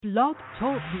Blog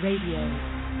Talk Radio.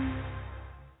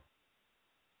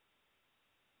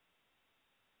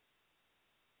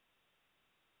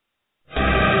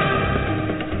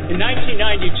 In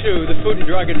 1992, the Food and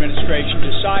Drug Administration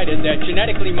decided that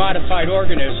genetically modified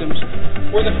organisms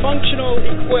were the functional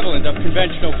equivalent of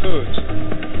conventional foods.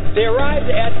 They arrived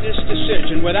at this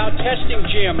decision without testing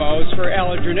GMOs for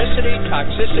allergenicity,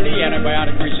 toxicity,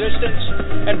 antibiotic resistance,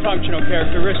 and functional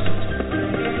characteristics.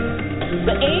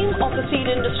 The aim of the seed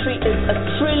industry is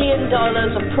 $1 trillion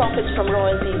of profits from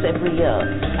royalties every year.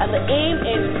 And the aim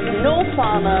is no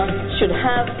farmer should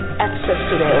have access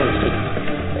to their own seeds.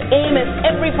 The aim is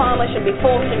every farmer should be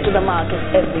forced into the market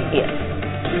every year.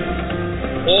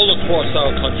 All across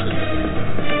our country,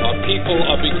 our people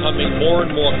are becoming more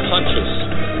and more conscious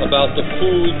about the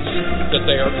foods that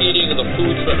they are eating and the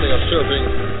foods that they are serving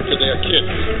to their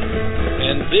kids.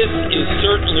 And this is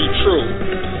certainly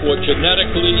true for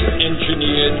genetically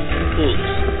engineered foods.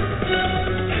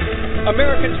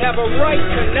 Americans have a right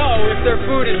to know if their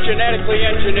food is genetically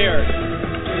engineered.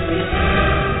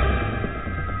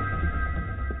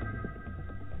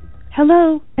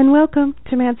 Hello, and welcome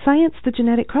to Mad Science, the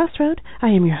Genetic Crossroad. I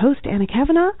am your host, Anna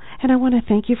Kavanaugh, and I want to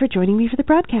thank you for joining me for the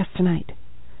broadcast tonight.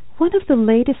 One of the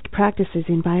latest practices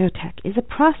in biotech is a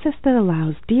process that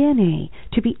allows DNA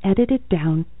to be edited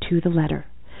down to the letter.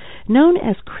 Known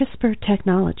as CRISPR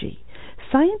technology,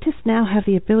 scientists now have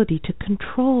the ability to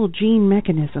control gene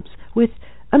mechanisms with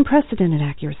unprecedented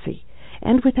accuracy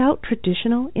and without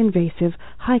traditional, invasive,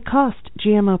 high-cost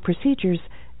GMO procedures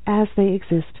as they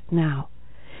exist now.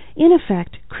 In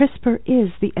effect, CRISPR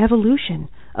is the evolution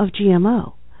of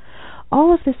GMO.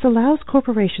 All of this allows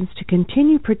corporations to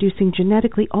continue producing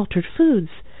genetically altered foods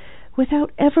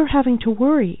without ever having to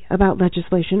worry about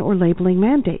legislation or labeling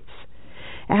mandates.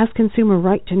 As consumer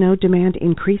right-to-know demand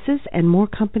increases and more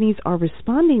companies are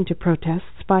responding to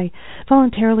protests by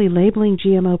voluntarily labeling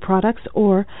GMO products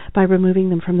or by removing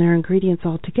them from their ingredients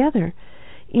altogether,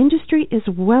 industry is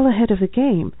well ahead of the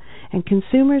game, and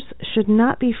consumers should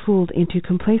not be fooled into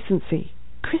complacency.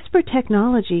 CRISPR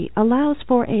technology allows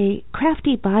for a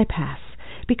crafty bypass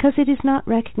because it is not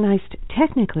recognized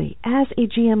technically as a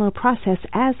GMO process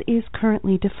as is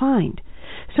currently defined.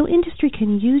 So industry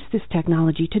can use this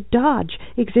technology to dodge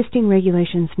existing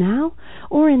regulations now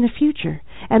or in the future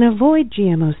and avoid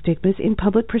GMO stigmas in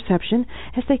public perception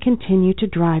as they continue to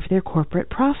drive their corporate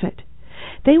profit.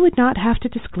 They would not have to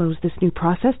disclose this new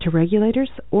process to regulators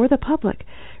or the public,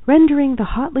 rendering the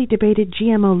hotly debated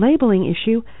GMO labeling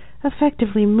issue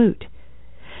effectively moot.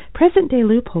 Present-day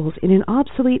loopholes in an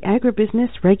obsolete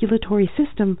agribusiness regulatory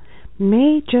system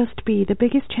may just be the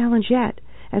biggest challenge yet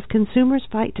as consumers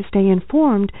fight to stay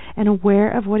informed and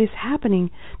aware of what is happening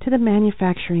to the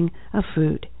manufacturing of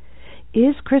food.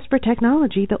 Is CRISPR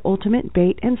technology the ultimate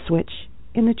bait and switch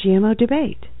in the GMO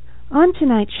debate? On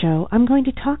tonight's show, I'm going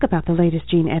to talk about the latest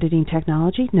gene editing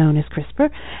technology known as CRISPR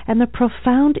and the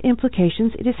profound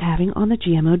implications it is having on the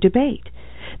GMO debate.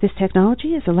 This technology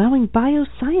is allowing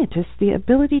bioscientists the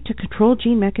ability to control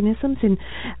gene mechanisms in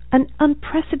an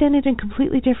unprecedented and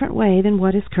completely different way than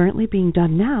what is currently being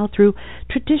done now through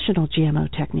traditional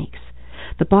GMO techniques.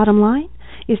 The bottom line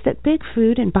is that big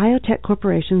food and biotech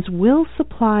corporations will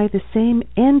supply the same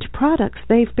end products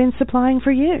they've been supplying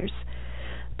for years.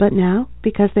 But now,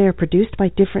 because they are produced by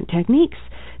different techniques,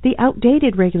 the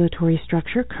outdated regulatory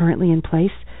structure currently in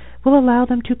place will allow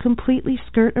them to completely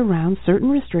skirt around certain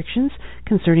restrictions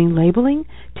concerning labeling,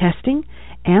 testing,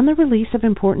 and the release of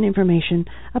important information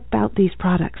about these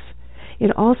products.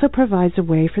 It also provides a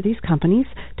way for these companies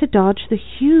to dodge the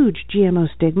huge GMO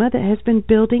stigma that has been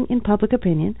building in public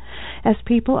opinion as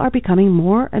people are becoming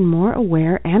more and more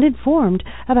aware and informed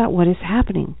about what is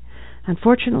happening.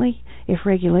 Unfortunately, if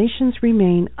regulations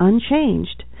remain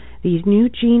unchanged, these new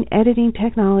gene editing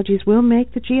technologies will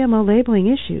make the GMO labeling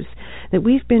issues that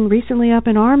we've been recently up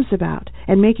in arms about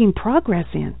and making progress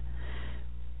in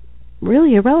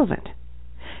really irrelevant.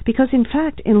 Because in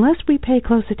fact, unless we pay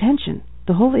close attention,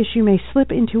 the whole issue may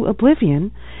slip into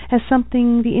oblivion as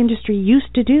something the industry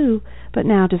used to do but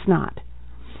now does not.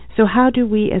 So how do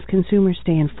we as consumers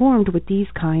stay informed with these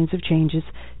kinds of changes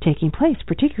taking place,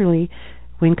 particularly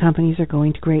when companies are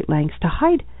going to great lengths to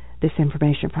hide this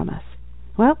information from us?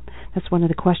 Well, that's one of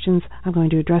the questions I'm going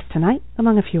to address tonight,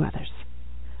 among a few others.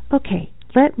 Okay,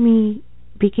 let me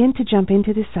begin to jump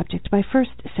into this subject by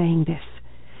first saying this.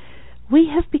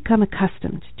 We have become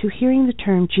accustomed to hearing the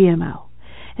term GMO,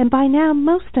 and by now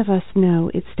most of us know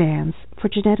it stands for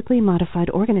genetically modified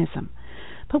organism,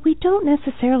 but we don't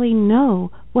necessarily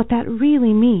know what that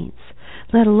really means,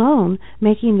 let alone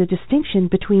making the distinction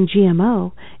between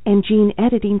GMO and gene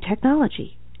editing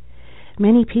technology.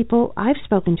 Many people I've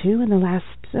spoken to in the last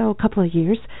a couple of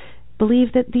years,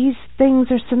 believe that these things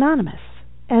are synonymous.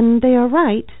 And they are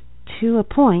right, to a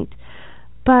point,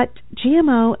 but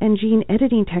GMO and gene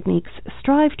editing techniques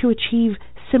strive to achieve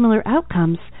similar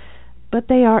outcomes, but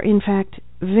they are, in fact,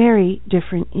 very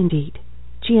different indeed.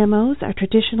 GMOs are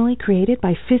traditionally created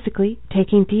by physically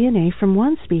taking DNA from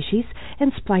one species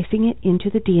and splicing it into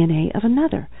the DNA of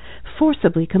another,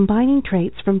 forcibly combining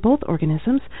traits from both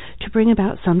organisms to bring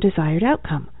about some desired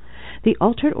outcome. The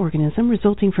altered organism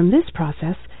resulting from this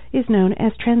process is known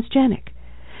as transgenic.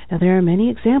 Now, there are many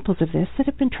examples of this that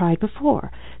have been tried before,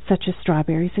 such as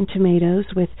strawberries and tomatoes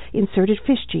with inserted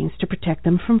fish genes to protect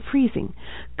them from freezing,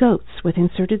 goats with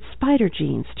inserted spider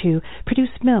genes to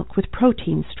produce milk with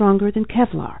proteins stronger than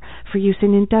Kevlar for use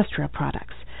in industrial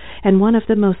products, and one of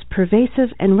the most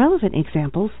pervasive and relevant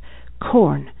examples,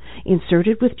 corn,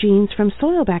 inserted with genes from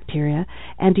soil bacteria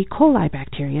and E. coli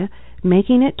bacteria,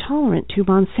 making it tolerant to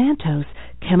Monsanto's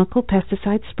chemical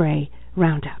pesticide spray,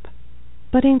 Roundup.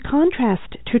 But in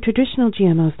contrast to traditional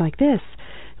GMOs like this,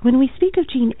 when we speak of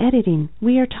gene editing,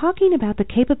 we are talking about the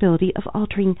capability of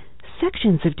altering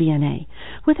sections of DNA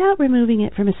without removing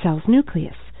it from a cell's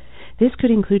nucleus. This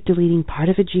could include deleting part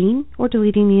of a gene or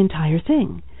deleting the entire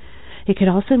thing. It could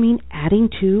also mean adding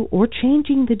to or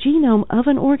changing the genome of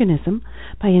an organism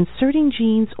by inserting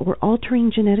genes or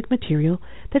altering genetic material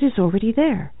that is already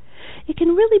there. It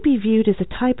can really be viewed as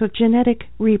a type of genetic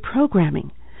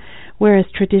reprogramming. Whereas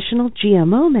traditional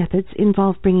GMO methods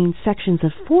involve bringing sections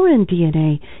of foreign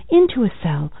DNA into a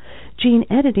cell, gene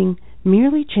editing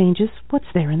merely changes what's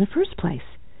there in the first place.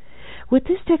 With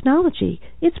this technology,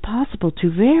 it's possible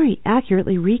to very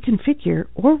accurately reconfigure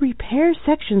or repair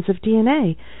sections of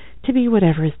DNA to be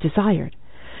whatever is desired.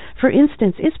 For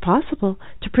instance, it's possible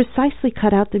to precisely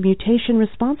cut out the mutation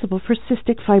responsible for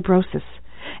cystic fibrosis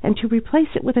and to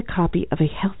replace it with a copy of a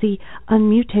healthy,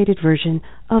 unmutated version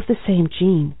of the same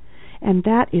gene. And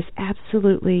that is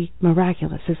absolutely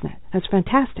miraculous, isn't it? That's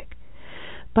fantastic.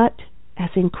 But as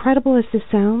incredible as this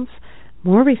sounds,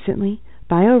 more recently,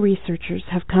 bioresearchers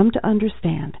have come to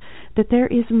understand that there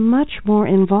is much more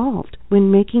involved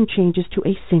when making changes to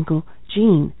a single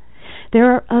gene.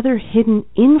 There are other hidden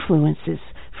influences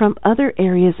from other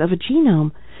areas of a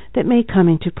genome that may come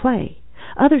into play.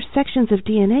 Other sections of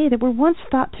DNA that were once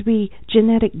thought to be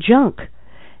genetic junk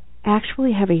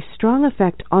actually have a strong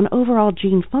effect on overall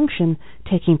gene function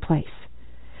taking place.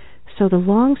 So the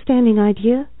long-standing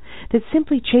idea that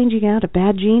simply changing out a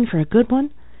bad gene for a good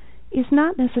one is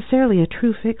not necessarily a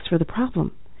true fix for the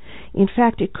problem. In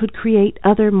fact, it could create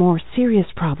other more serious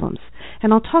problems,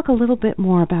 and I'll talk a little bit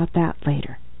more about that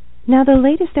later. Now, the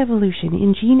latest evolution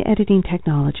in gene editing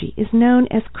technology is known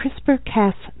as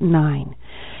CRISPR-Cas9,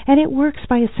 and it works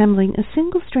by assembling a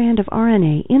single strand of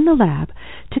RNA in the lab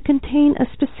to contain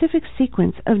a specific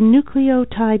sequence of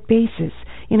nucleotide bases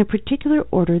in a particular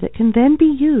order that can then be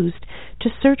used to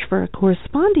search for a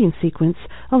corresponding sequence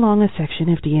along a section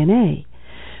of DNA.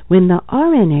 When the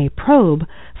RNA probe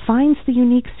finds the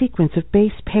unique sequence of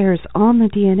base pairs on the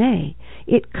DNA,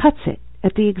 it cuts it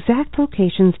at the exact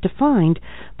locations defined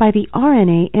by the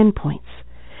RNA endpoints.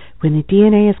 When the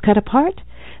DNA is cut apart,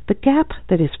 the gap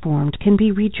that is formed can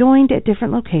be rejoined at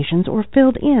different locations or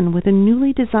filled in with a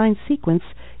newly designed sequence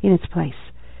in its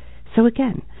place. So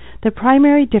again, the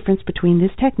primary difference between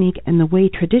this technique and the way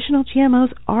traditional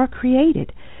GMOs are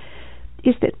created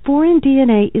is that foreign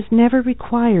DNA is never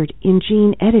required in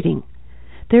gene editing.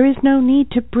 There is no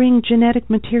need to bring genetic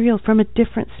material from a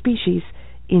different species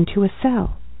into a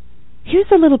cell.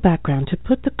 Here's a little background to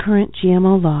put the current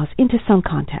GMO laws into some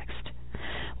context.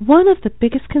 One of the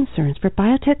biggest concerns for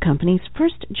biotech companies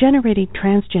first generating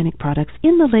transgenic products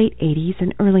in the late 80s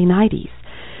and early 90s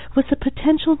was the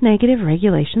potential negative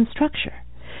regulation structure.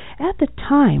 At the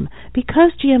time,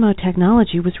 because GMO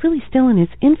technology was really still in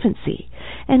its infancy,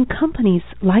 and companies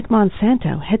like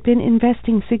Monsanto had been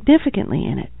investing significantly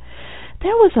in it,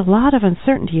 there was a lot of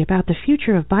uncertainty about the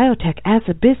future of biotech as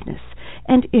a business,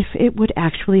 and if it would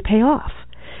actually pay off.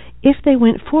 If they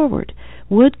went forward,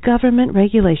 would government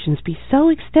regulations be so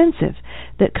extensive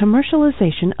that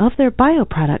commercialization of their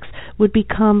bioproducts would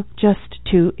become just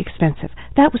too expensive?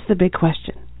 That was the big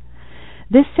question.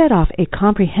 This set off a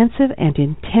comprehensive and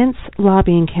intense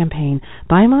lobbying campaign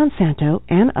by Monsanto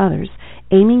and others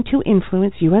aiming to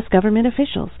influence U.S. government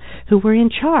officials who were in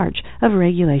charge of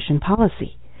regulation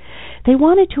policy. They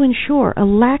wanted to ensure a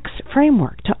lax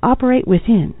framework to operate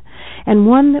within, and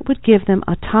one that would give them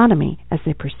autonomy as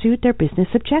they pursued their business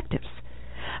objectives.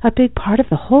 A big part of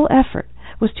the whole effort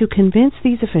was to convince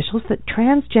these officials that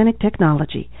transgenic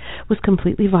technology was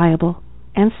completely viable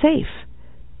and safe.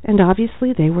 And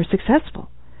obviously they were successful.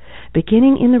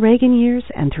 Beginning in the Reagan years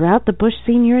and throughout the Bush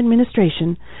Sr.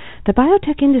 administration, the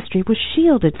biotech industry was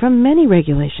shielded from many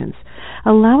regulations,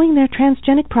 allowing their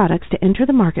transgenic products to enter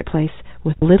the marketplace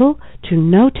with little to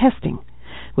no testing,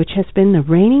 which has been the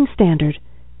reigning standard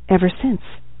ever since.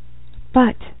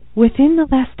 But within the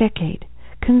last decade,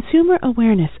 consumer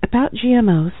awareness about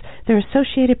GMOs, their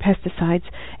associated pesticides,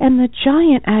 and the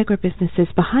giant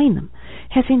agribusinesses behind them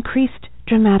has increased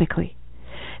dramatically.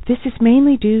 This is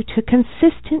mainly due to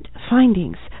consistent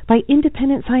findings by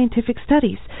independent scientific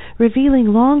studies revealing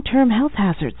long-term health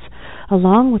hazards,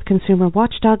 along with consumer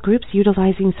watchdog groups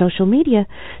utilizing social media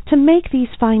to make these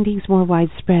findings more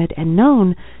widespread and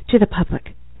known to the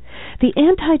public. The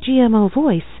anti-GMO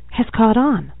voice has caught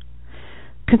on.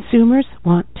 Consumers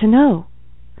want to know.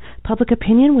 Public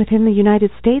opinion within the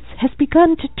United States has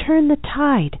begun to turn the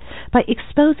tide by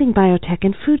exposing biotech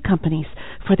and food companies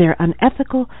for their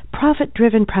unethical,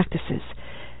 profit-driven practices,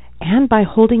 and by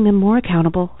holding them more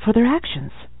accountable for their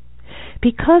actions.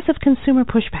 Because of consumer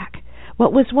pushback,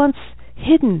 what was once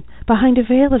hidden behind a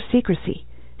veil of secrecy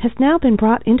has now been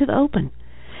brought into the open,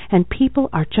 and people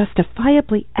are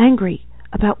justifiably angry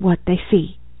about what they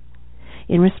see.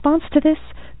 In response to this,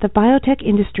 the biotech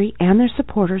industry and their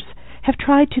supporters have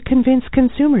tried to convince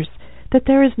consumers that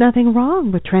there is nothing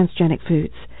wrong with transgenic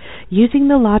foods, using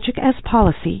the logic as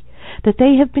policy that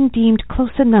they have been deemed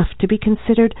close enough to be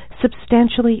considered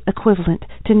substantially equivalent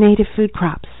to native food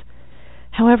crops.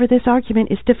 However, this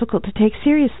argument is difficult to take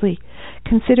seriously,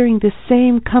 considering the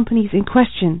same companies in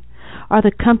question are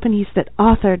the companies that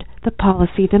authored the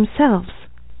policy themselves.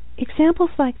 Examples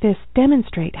like this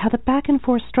demonstrate how the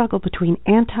back-and-forth struggle between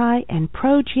anti- and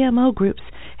pro-GMO groups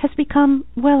has become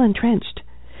well entrenched.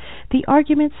 The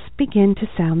arguments begin to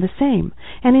sound the same,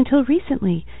 and until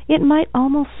recently, it might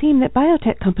almost seem that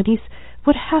biotech companies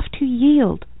would have to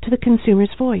yield to the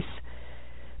consumer's voice.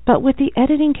 But with the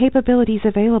editing capabilities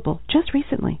available just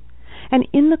recently, and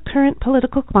in the current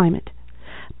political climate,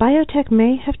 biotech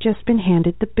may have just been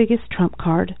handed the biggest trump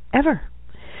card ever.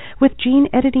 With gene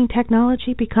editing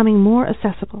technology becoming more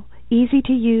accessible, easy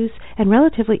to use, and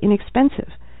relatively inexpensive,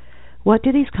 what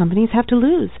do these companies have to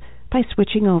lose by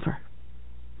switching over?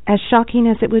 As shocking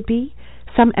as it would be,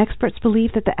 some experts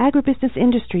believe that the agribusiness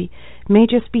industry may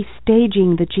just be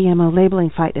staging the GMO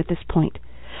labeling fight at this point,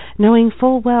 knowing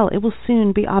full well it will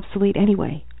soon be obsolete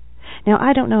anyway. Now,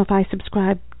 I don't know if I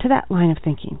subscribe to that line of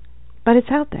thinking, but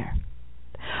it's out there.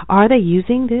 Are they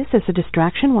using this as a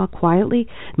distraction while quietly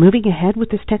moving ahead with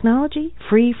this technology,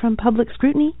 free from public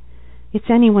scrutiny? It's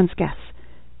anyone's guess,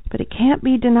 but it can't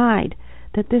be denied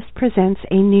that this presents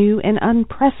a new and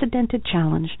unprecedented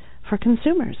challenge for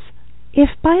consumers. If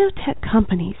biotech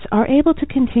companies are able to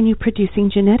continue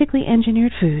producing genetically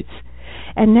engineered foods,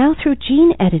 and now through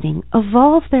gene editing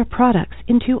evolve their products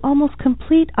into almost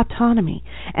complete autonomy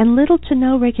and little to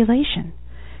no regulation,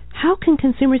 how can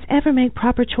consumers ever make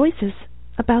proper choices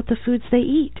about the foods they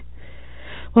eat?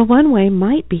 Well, one way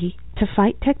might be to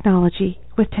fight technology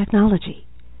with technology.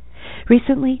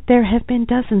 Recently, there have been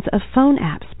dozens of phone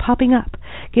apps popping up,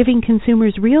 giving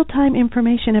consumers real-time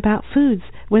information about foods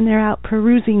when they're out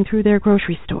perusing through their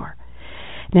grocery store.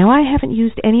 Now, I haven't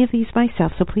used any of these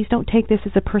myself, so please don't take this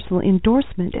as a personal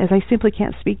endorsement, as I simply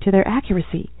can't speak to their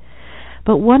accuracy.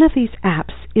 But one of these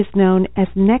apps is known as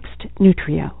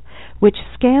NextNutrio, which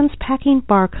scans packing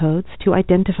barcodes to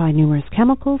identify numerous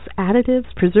chemicals,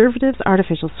 additives, preservatives,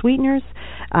 artificial sweeteners,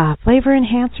 flavor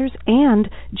enhancers, and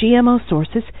GMO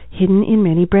sources hidden in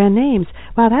many brand names.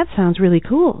 Wow, that sounds really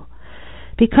cool.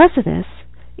 Because of this,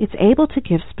 it's able to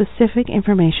give specific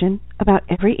information about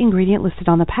every ingredient listed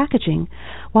on the packaging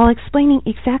while explaining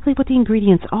exactly what the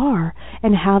ingredients are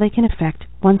and how they can affect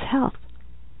one's health.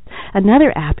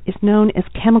 Another app is known as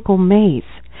Chemical Maze,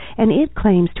 and it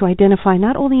claims to identify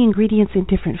not only ingredients in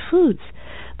different foods,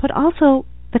 but also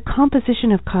the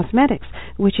composition of cosmetics,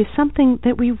 which is something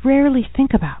that we rarely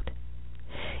think about.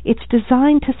 It's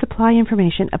designed to supply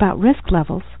information about risk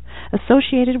levels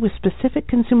associated with specific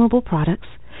consumable products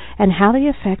and how they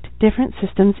affect different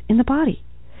systems in the body.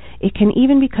 It can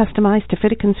even be customized to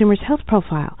fit a consumer's health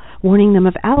profile, warning them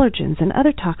of allergens and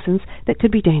other toxins that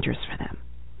could be dangerous for them.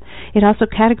 It also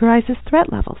categorizes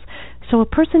threat levels, so a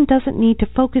person doesn't need to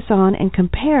focus on and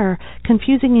compare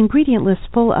confusing ingredient lists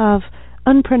full of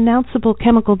unpronounceable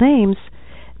chemical names,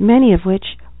 many of which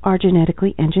are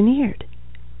genetically engineered.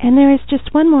 And there is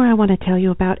just one more I want to tell you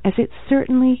about, as it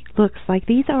certainly looks like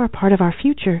these are a part of our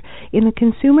future in the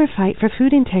consumer fight for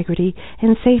food integrity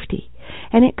and safety.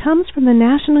 And it comes from the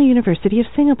National University of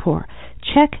Singapore.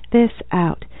 Check this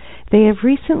out. They have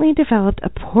recently developed a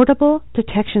portable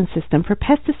detection system for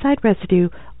pesticide residue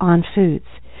on foods.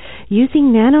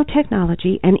 using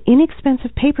nanotechnology and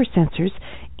inexpensive paper sensors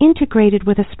integrated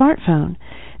with a smartphone.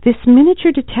 This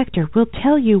miniature detector will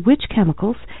tell you which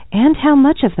chemicals and how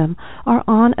much of them are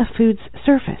on a food's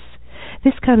surface.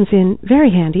 This comes in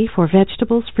very handy for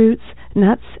vegetables, fruits,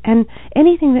 nuts, and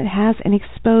anything that has an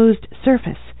exposed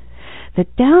surface. The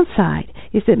downside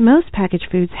is that most packaged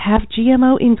foods have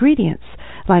GMO ingredients,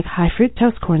 like high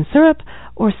fructose corn syrup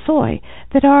or soy,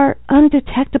 that are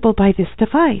undetectable by this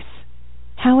device.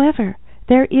 However,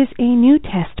 there is a new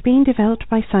test being developed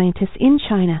by scientists in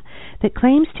China that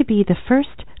claims to be the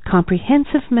first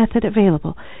comprehensive method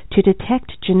available to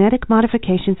detect genetic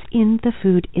modifications in the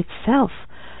food itself.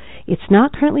 It's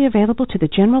not currently available to the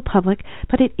general public,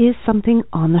 but it is something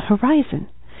on the horizon.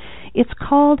 It's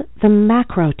called the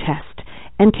macro test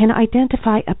and can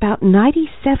identify about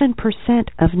 97%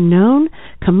 of known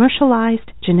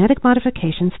commercialized genetic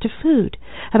modifications to food,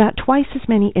 about twice as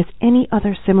many as any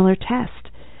other similar test.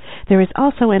 There is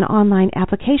also an online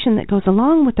application that goes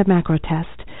along with the macro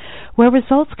test, where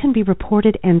results can be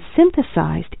reported and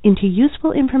synthesized into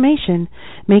useful information,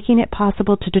 making it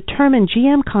possible to determine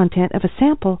GM content of a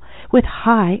sample with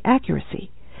high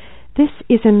accuracy. This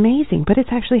is amazing, but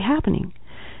it's actually happening.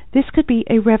 This could be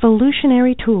a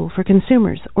revolutionary tool for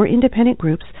consumers or independent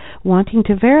groups wanting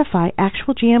to verify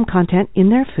actual GM content in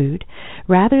their food,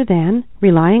 rather than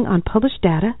relying on published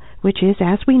data, which is,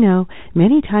 as we know,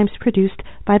 many times produced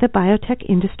by the biotech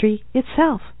industry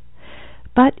itself.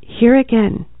 But here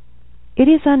again, it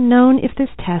is unknown if this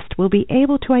test will be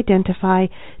able to identify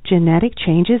genetic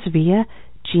changes via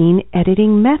gene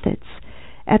editing methods.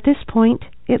 At this point,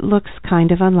 it looks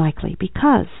kind of unlikely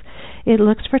because it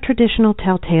looks for traditional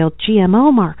telltale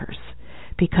GMO markers.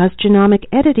 Because genomic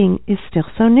editing is still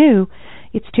so new,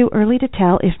 it's too early to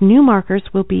tell if new markers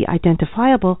will be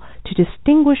identifiable to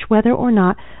distinguish whether or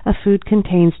not a food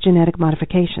contains genetic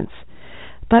modifications.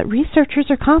 But researchers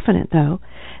are confident, though,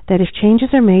 that if changes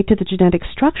are made to the genetic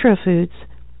structure of foods,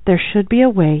 there should be a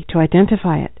way to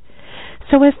identify it.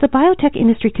 So as the biotech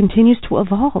industry continues to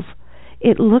evolve,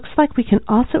 it looks like we can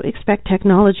also expect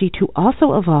technology to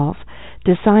also evolve,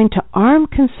 designed to arm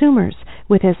consumers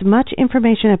with as much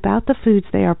information about the foods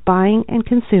they are buying and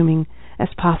consuming as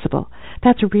possible.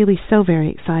 That's really so very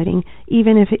exciting,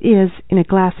 even if it is in a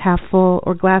glass half full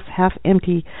or glass half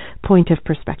empty point of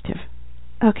perspective.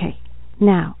 Okay,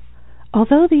 now,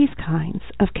 although these kinds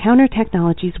of counter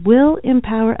technologies will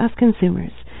empower us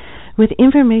consumers with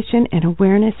information and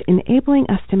awareness enabling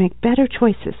us to make better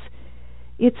choices,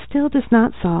 it still does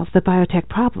not solve the biotech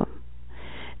problem.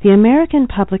 The American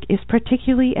public is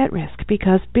particularly at risk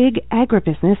because big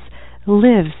agribusiness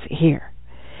lives here.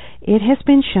 It has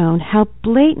been shown how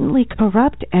blatantly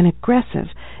corrupt and aggressive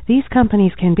these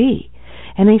companies can be,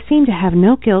 and they seem to have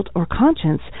no guilt or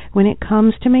conscience when it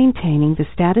comes to maintaining the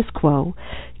status quo,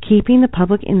 keeping the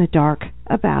public in the dark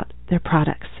about their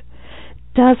products.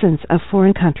 Dozens of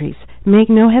foreign countries make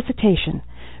no hesitation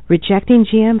rejecting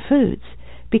GM foods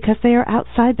because they are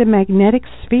outside the magnetic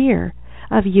sphere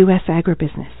of U.S.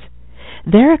 agribusiness.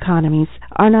 Their economies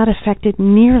are not affected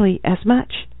nearly as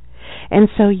much, and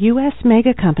so U.S.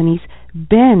 mega companies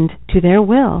bend to their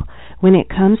will when it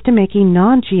comes to making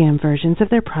non-GM versions of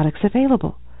their products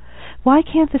available. Why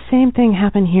can't the same thing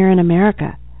happen here in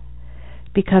America?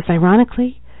 Because,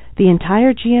 ironically, the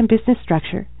entire GM business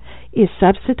structure is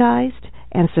subsidized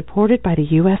and supported by the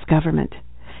U.S. government,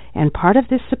 and part of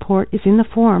this support is in the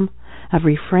form of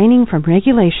refraining from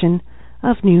regulation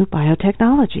of new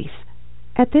biotechnologies.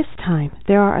 At this time,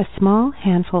 there are a small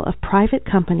handful of private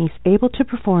companies able to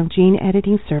perform gene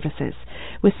editing services,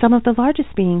 with some of the largest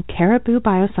being Caribou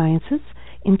Biosciences,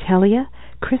 Intellia,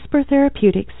 CRISPR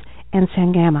Therapeutics, and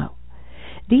Sangamo.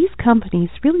 These companies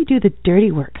really do the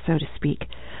dirty work, so to speak,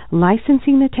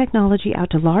 licensing the technology out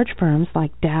to large firms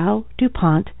like Dow,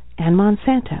 DuPont, and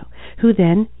Monsanto, who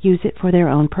then use it for their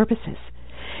own purposes.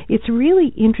 It's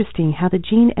really interesting how the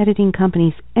gene editing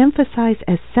companies emphasize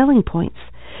as selling points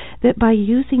that by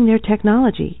using their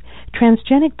technology,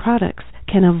 transgenic products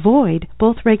can avoid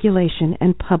both regulation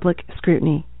and public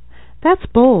scrutiny. That's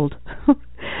bold.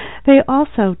 They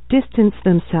also distance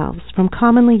themselves from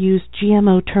commonly used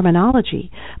GMO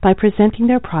terminology by presenting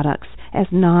their products as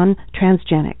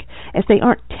non-transgenic, as they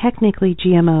aren't technically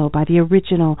GMO by the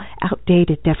original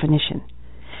outdated definition.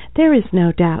 There is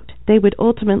no doubt they would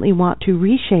ultimately want to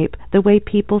reshape the way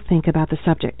people think about the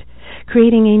subject,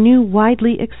 creating a new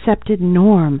widely accepted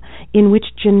norm in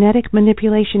which genetic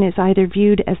manipulation is either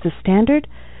viewed as the standard,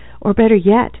 or better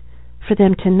yet, for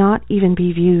them to not even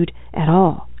be viewed at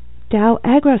all. Dow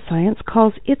AgroScience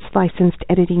calls its licensed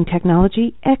editing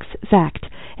technology Exact,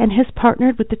 and has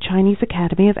partnered with the Chinese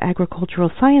Academy of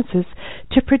Agricultural Sciences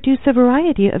to produce a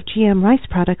variety of GM rice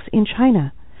products in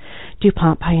China.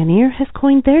 DuPont Pioneer has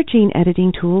coined their gene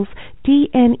editing tools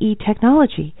DNE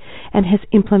technology and has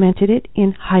implemented it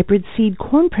in hybrid seed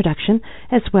corn production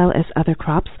as well as other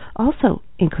crops, also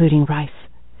including rice.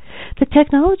 The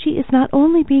technology is not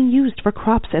only being used for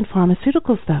crops and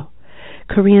pharmaceuticals, though.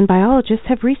 Korean biologists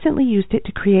have recently used it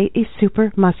to create a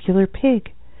super muscular pig.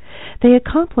 They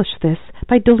accomplished this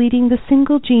by deleting the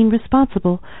single gene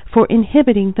responsible for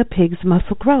inhibiting the pig's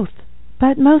muscle growth.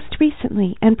 But most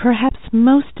recently, and perhaps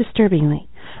most disturbingly,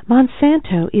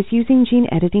 Monsanto is using gene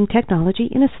editing technology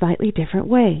in a slightly different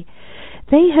way.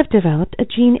 They have developed a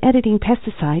gene editing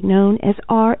pesticide known as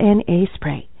RNA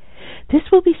spray.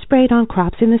 This will be sprayed on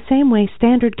crops in the same way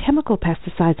standard chemical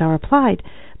pesticides are applied,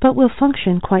 but will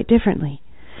function quite differently.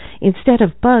 Instead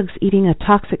of bugs eating a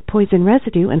toxic poison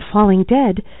residue and falling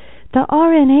dead, the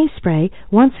RNA spray,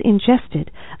 once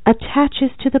ingested,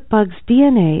 attaches to the bug's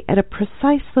DNA at a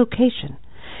precise location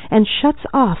and shuts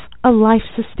off a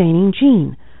life-sustaining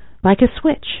gene, like a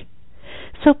switch.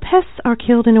 So pests are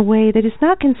killed in a way that is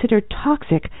not considered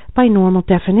toxic by normal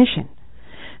definition.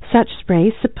 Such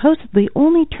sprays supposedly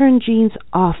only turn genes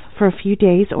off for a few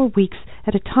days or weeks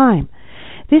at a time.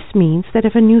 This means that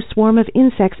if a new swarm of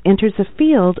insects enters a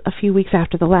field a few weeks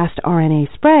after the last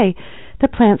RNA spray, the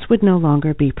plants would no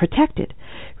longer be protected,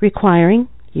 requiring,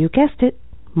 you guessed it,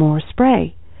 more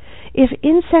spray. If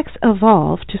insects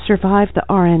evolve to survive the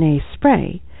RNA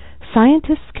spray,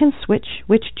 scientists can switch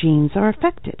which genes are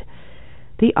affected.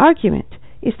 The argument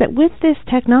is that with this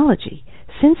technology,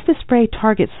 since the spray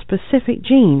targets specific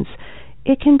genes,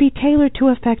 it can be tailored to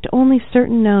affect only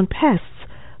certain known pests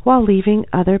while leaving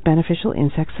other beneficial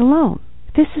insects alone.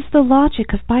 This is the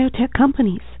logic of biotech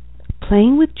companies,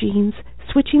 playing with genes,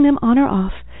 switching them on or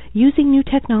off, using new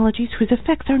technologies whose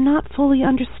effects are not fully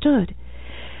understood.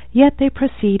 Yet they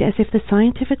proceed as if the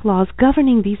scientific laws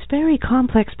governing these very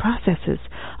complex processes,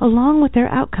 along with their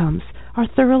outcomes, are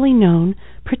thoroughly known,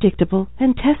 predictable,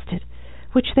 and tested,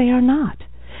 which they are not.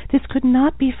 This could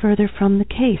not be further from the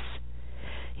case.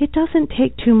 It doesn't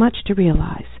take too much to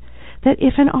realize that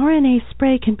if an RNA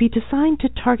spray can be designed to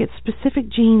target specific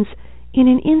genes in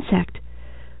an insect,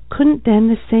 couldn't then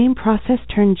the same process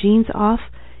turn genes off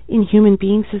in human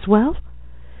beings as well?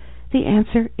 The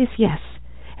answer is yes,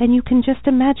 and you can just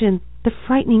imagine the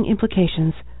frightening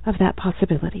implications of that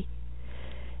possibility.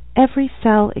 Every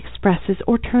cell expresses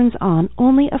or turns on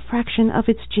only a fraction of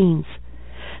its genes.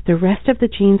 The rest of the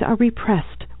genes are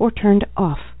repressed or turned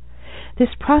off.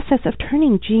 This process of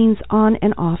turning genes on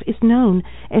and off is known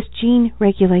as gene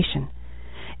regulation,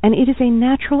 and it is a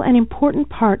natural and important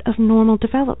part of normal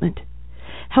development.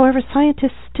 However,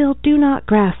 scientists still do not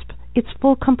grasp its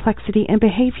full complexity and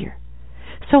behavior.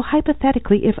 So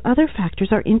hypothetically, if other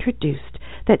factors are introduced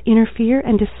that interfere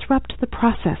and disrupt the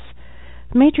process,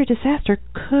 major disaster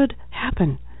could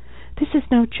happen. This is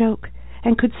no joke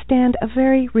and could stand a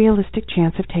very realistic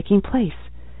chance of taking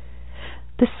place.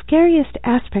 The scariest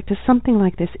aspect of something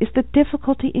like this is the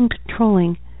difficulty in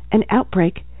controlling an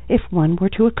outbreak if one were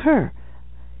to occur.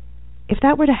 If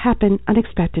that were to happen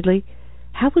unexpectedly,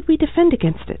 how would we defend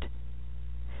against it?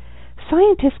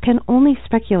 Scientists can only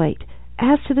speculate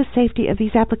as to the safety of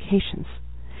these applications.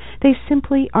 They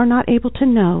simply are not able to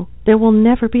know there will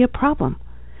never be a problem.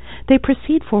 They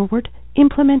proceed forward,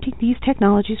 implementing these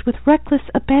technologies with reckless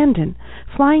abandon,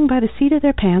 flying by the seat of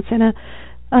their pants and a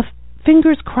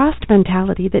fingers-crossed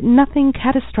mentality that nothing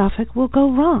catastrophic will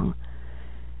go wrong.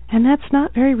 And that's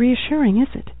not very reassuring, is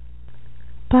it?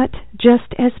 But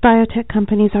just as biotech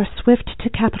companies are swift to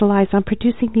capitalize on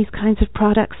producing these kinds of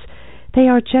products, they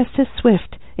are just as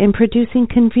swift in producing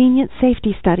convenient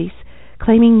safety studies,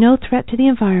 claiming no threat to the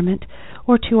environment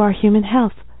or to our human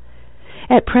health.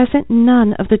 At present,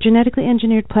 none of the genetically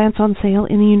engineered plants on sale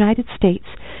in the United States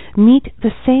meet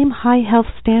the same high health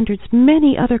standards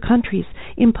many other countries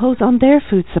impose on their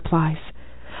food supplies.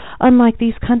 Unlike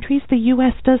these countries, the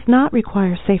U.S. does not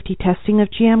require safety testing of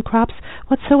GM crops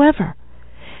whatsoever.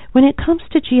 When it comes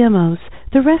to GMOs,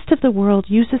 the rest of the world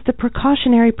uses the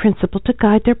precautionary principle to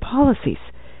guide their policies.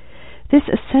 This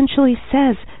essentially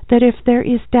says that if there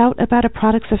is doubt about a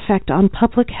product's effect on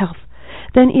public health,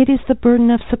 then it is the burden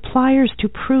of suppliers to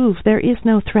prove there is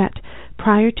no threat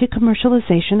prior to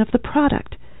commercialization of the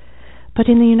product. But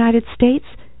in the United States,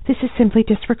 this is simply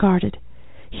disregarded.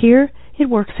 Here, it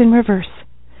works in reverse.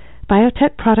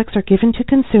 Biotech products are given to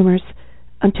consumers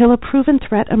until a proven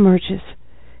threat emerges.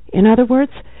 In other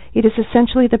words, it is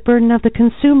essentially the burden of the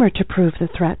consumer to prove the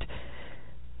threat.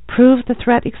 Prove the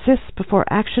threat exists before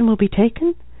action will be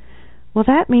taken? Well,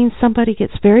 that means somebody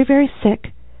gets very, very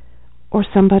sick or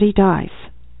somebody dies.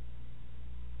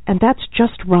 and that's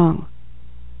just wrong.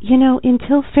 You know,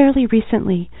 until fairly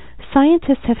recently,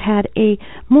 scientists have had a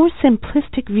more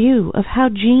simplistic view of how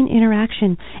gene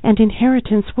interaction and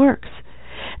inheritance works.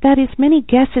 That is, many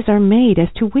guesses are made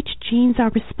as to which genes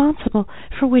are responsible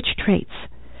for which traits.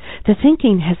 The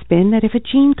thinking has been that if a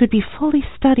gene could be fully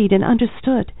studied and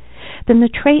understood, then the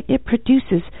trait it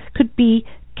produces could be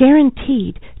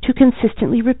guaranteed to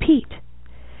consistently repeat.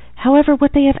 However,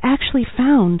 what they have actually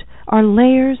found are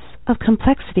layers of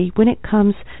complexity when it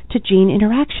comes to gene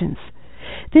interactions.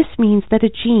 This means that a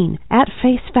gene, at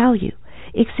face value,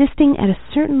 existing at a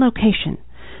certain location,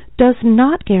 does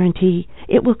not guarantee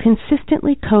it will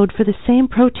consistently code for the same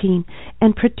protein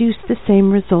and produce the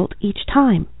same result each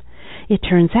time. It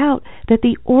turns out that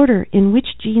the order in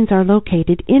which genes are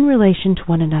located in relation to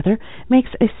one another makes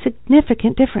a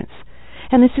significant difference,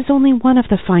 and this is only one of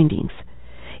the findings.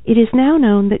 It is now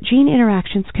known that gene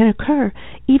interactions can occur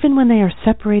even when they are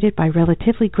separated by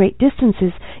relatively great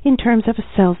distances in terms of a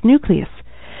cell's nucleus,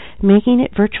 making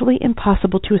it virtually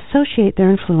impossible to associate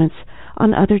their influence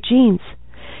on other genes.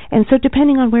 And so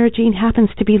depending on where a gene happens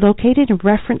to be located in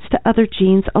reference to other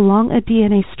genes along a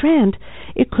DNA strand,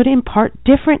 it could impart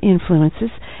different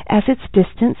influences as its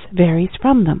distance varies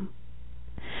from them.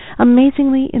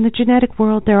 Amazingly, in the genetic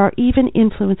world, there are even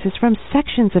influences from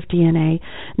sections of DNA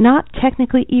not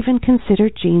technically even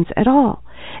considered genes at all,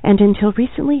 and until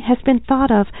recently has been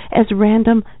thought of as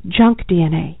random junk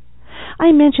DNA.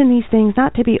 I mention these things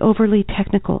not to be overly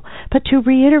technical, but to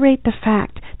reiterate the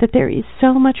fact that there is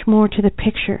so much more to the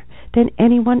picture than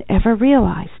anyone ever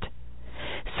realized.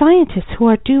 Scientists who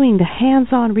are doing the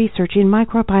hands-on research in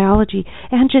microbiology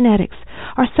and genetics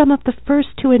are some of the first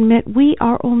to admit we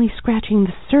are only scratching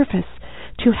the surface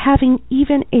to having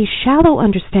even a shallow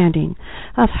understanding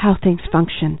of how things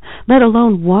function, let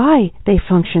alone why they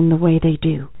function the way they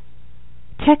do.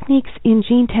 Techniques in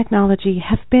gene technology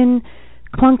have been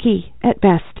clunky at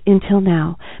best until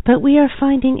now, but we are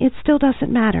finding it still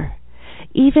doesn't matter.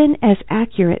 Even as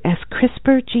accurate as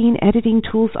CRISPR gene editing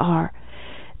tools are,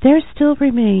 there still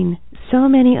remain so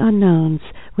many unknowns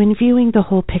when viewing the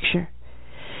whole picture.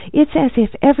 It's as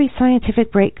if every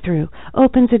scientific breakthrough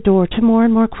opens a door to more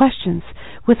and more questions,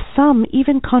 with some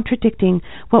even contradicting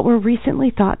what were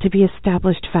recently thought to be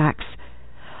established facts.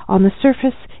 On the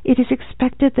surface, it is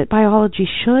expected that biology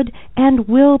should and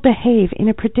will behave in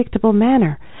a predictable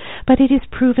manner, but it is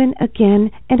proven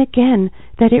again and again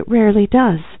that it rarely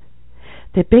does.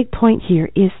 The big point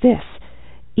here is this.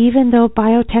 Even though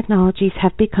biotechnologies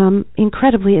have become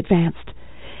incredibly advanced,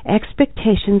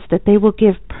 expectations that they will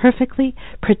give perfectly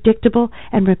predictable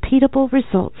and repeatable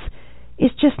results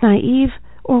is just naive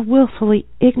or willfully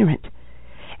ignorant.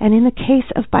 And in the case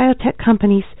of biotech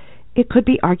companies, it could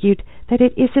be argued that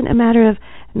it isn't a matter of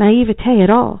naivete at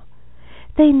all.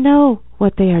 They know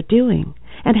what they are doing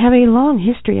and have a long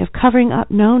history of covering up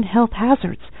known health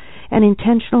hazards and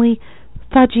intentionally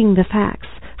fudging the facts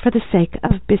for the sake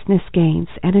of business gains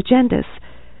and agendas.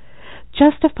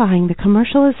 Justifying the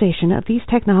commercialization of these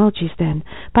technologies, then,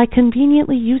 by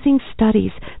conveniently using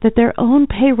studies that their own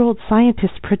payrolled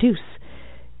scientists produce,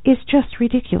 is just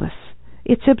ridiculous.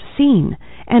 It's obscene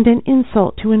and an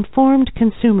insult to informed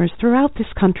consumers throughout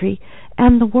this country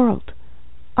and the world.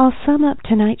 I'll sum up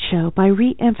tonight's show by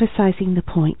re-emphasizing the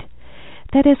point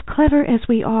that as clever as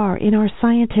we are in our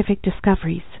scientific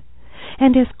discoveries,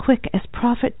 and as quick as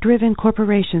profit-driven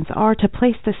corporations are to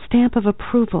place the stamp of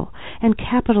approval and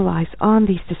capitalize on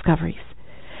these discoveries,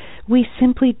 we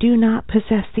simply do not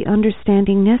possess the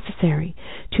understanding necessary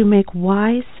to make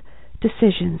wise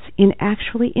decisions in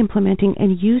actually implementing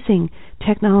and using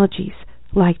technologies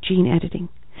like gene editing.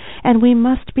 And we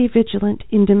must be vigilant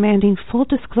in demanding full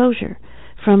disclosure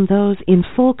from those in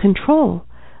full control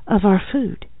of our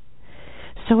food.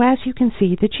 So as you can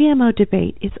see, the GMO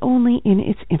debate is only in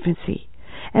its infancy,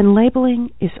 and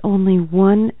labeling is only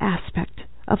one aspect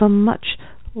of a much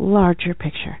larger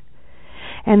picture.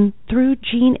 And through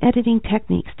gene editing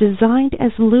techniques designed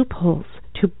as loopholes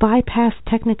to bypass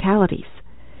technicalities,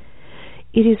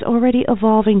 it is already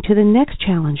evolving to the next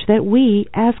challenge that we,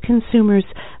 as consumers,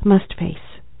 must face.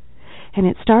 And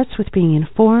it starts with being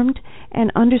informed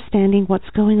and understanding what's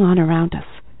going on around us.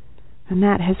 And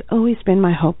that has always been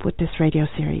my hope with this radio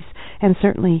series, and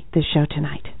certainly this show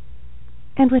tonight.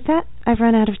 And with that, I've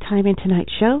run out of time in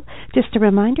tonight's show. Just a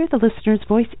reminder, the listener's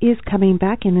voice is coming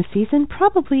back in the season,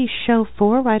 probably show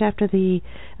 4 right after the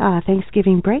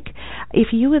Thanksgiving break.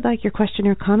 If you would like your question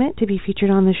or comment to be featured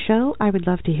on the show, I would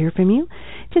love to hear from you.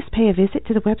 Just pay a visit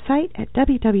to the website at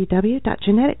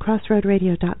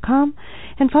www.geneticcrossroadradio.com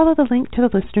and follow the link to the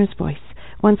listener's voice.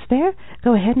 Once there,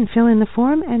 go ahead and fill in the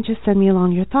form and just send me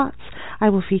along your thoughts. I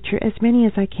will feature as many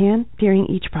as I can during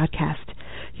each broadcast.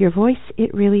 Your voice,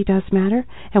 it really does matter,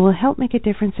 and will help make a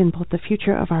difference in both the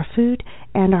future of our food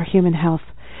and our human health.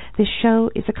 This show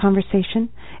is a conversation,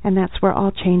 and that's where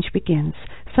all change begins.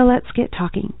 So let's get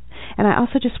talking. And I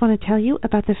also just want to tell you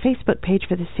about the Facebook page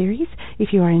for the series.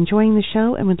 If you are enjoying the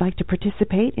show and would like to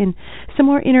participate in some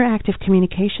more interactive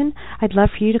communication, I'd love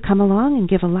for you to come along and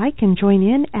give a like and join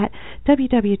in at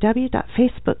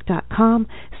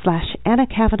www.facebook.com/Anna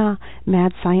Kavanaugh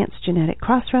Mad Science Genetic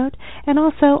Crossroad, and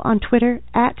also on Twitter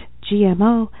at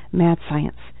GMO Mad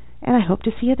Science. And I hope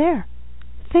to see you there.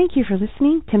 Thank you for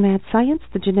listening to Mad Science,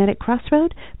 the Genetic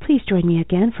Crossroad. Please join me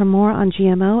again for more on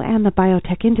GMO and the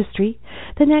biotech industry.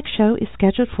 The next show is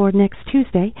scheduled for next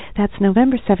Tuesday. That's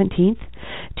November 17th.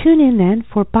 Tune in then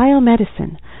for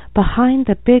Biomedicine, Behind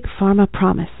the Big Pharma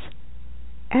Promise.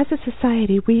 As a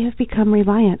society, we have become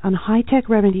reliant on high-tech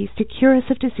remedies to cure us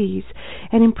of disease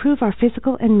and improve our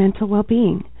physical and mental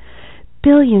well-being.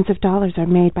 Billions of dollars are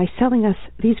made by selling us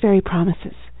these very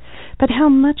promises. But how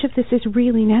much of this is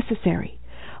really necessary?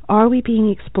 Are we being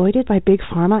exploited by big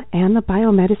pharma and the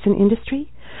biomedicine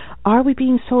industry? Are we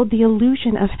being sold the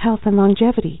illusion of health and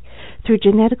longevity through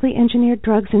genetically engineered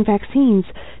drugs and vaccines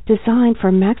designed for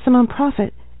maximum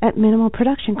profit at minimal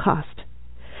production cost?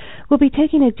 We'll be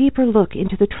taking a deeper look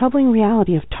into the troubling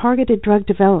reality of targeted drug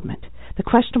development, the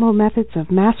questionable methods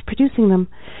of mass producing them,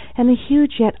 and the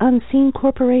huge yet unseen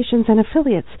corporations and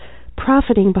affiliates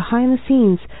profiting behind the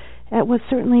scenes at what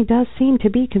certainly does seem to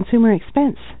be consumer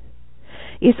expense.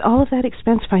 Is all of that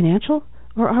expense financial,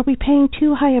 or are we paying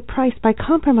too high a price by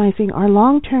compromising our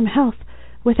long-term health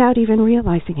without even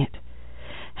realizing it?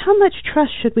 How much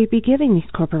trust should we be giving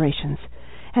these corporations,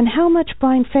 and how much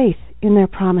blind faith in their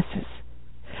promises?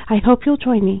 I hope you'll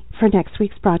join me for next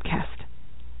week's broadcast.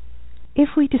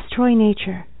 If we destroy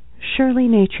nature, surely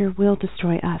nature will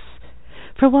destroy us.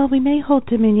 For while we may hold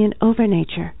dominion over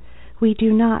nature, we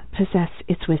do not possess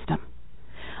its wisdom.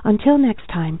 Until next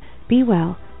time, be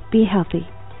well, be healthy,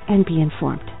 and be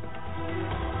informed.